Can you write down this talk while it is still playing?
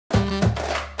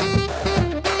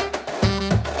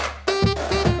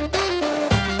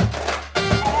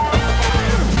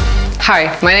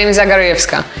Hi, my name is Agnieszka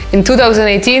Rojewska. In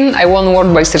 2018 I won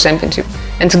World Barista Championship,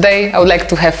 and today I would like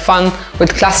to have fun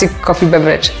with classic coffee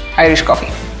beverage, Irish coffee.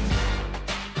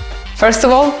 First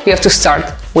of all, we have to start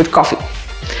with coffee.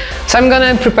 So I'm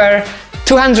gonna prepare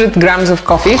 200 grams of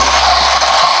coffee,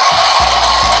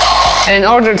 and in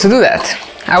order to do that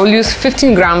I will use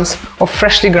 15 grams of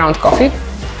freshly ground coffee.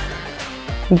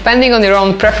 Depending on your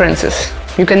own preferences,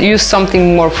 you can use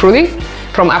something more fruity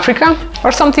from Africa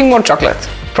or something more chocolate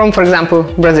from, for example,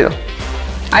 Brazil.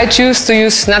 I choose to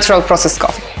use natural processed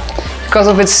coffee because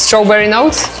of its strawberry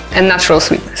notes and natural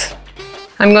sweetness.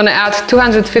 I'm gonna add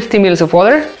 250 ml of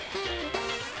water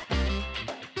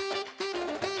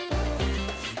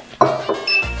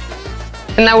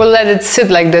and I will let it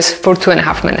sit like this for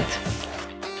 2.5 minutes.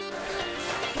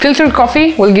 Filtered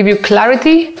coffee will give you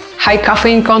clarity, high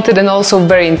caffeine content and also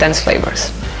very intense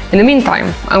flavors. In the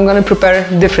meantime, I'm gonna prepare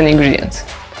different ingredients.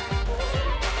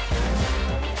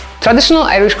 Traditional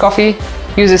Irish coffee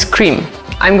uses cream.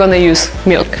 I'm gonna use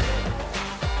milk.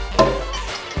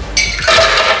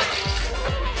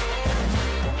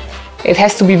 It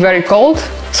has to be very cold,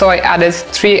 so I added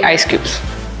 3 ice cubes.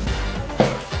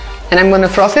 And I'm gonna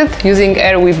froth it using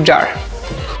AirWhip jar.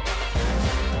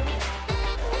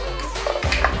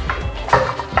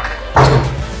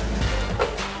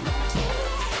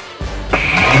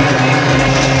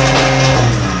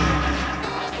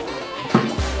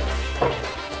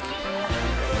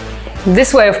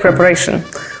 This way of preparation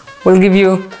will give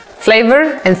you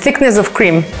flavor and thickness of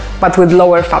cream, but with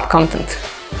lower fat content.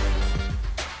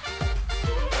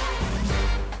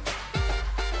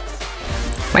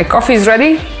 My coffee is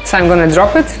ready, so I'm gonna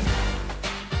drop it.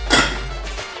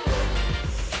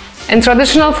 And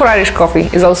traditional for Irish coffee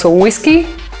is also whiskey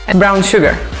and brown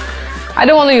sugar. I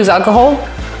don't want to use alcohol,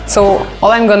 so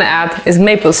all I'm gonna add is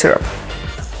maple syrup.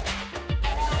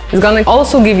 It's gonna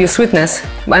also give you sweetness,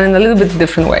 but in a little bit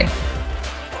different way.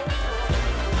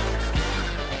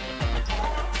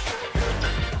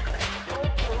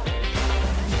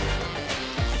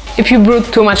 If you brewed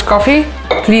too much coffee,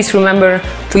 please remember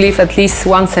to leave at least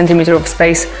 1 centimeter of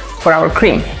space for our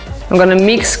cream. I'm gonna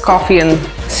mix coffee and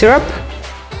syrup.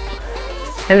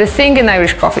 And the thing in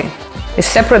Irish coffee is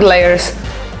separate layers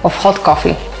of hot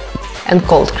coffee and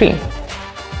cold cream.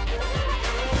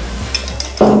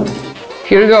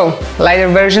 Here we go, lighter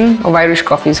version of Irish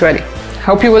coffee is ready.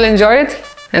 Hope you will enjoy it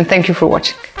and thank you for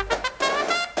watching.